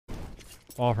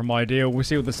Far from ideal. We'll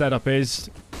see what the setup is.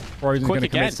 Frozen's going to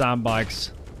commit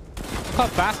sandbags. Look how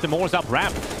fast imoRR's up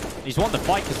ramp. He's won the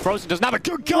fight because Frozen doesn't have a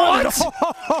good gun.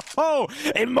 Oh,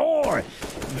 imoRR!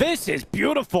 This is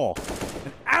beautiful.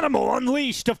 An animal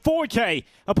unleashed to 4K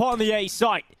upon the A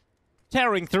site.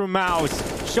 Tearing through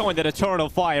mouths, showing that Eternal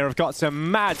Fire have got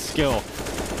some mad skill.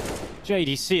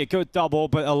 JDC, a good double,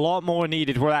 but a lot more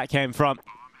needed where that came from.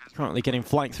 Currently getting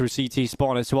flanked through CT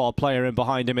spawn as well. Player in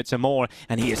behind him, it's imoRR,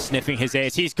 and he is sniffing his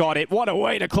ace. He's got it. What a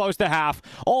way to close the half.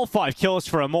 All 5 kills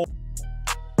for imoRR.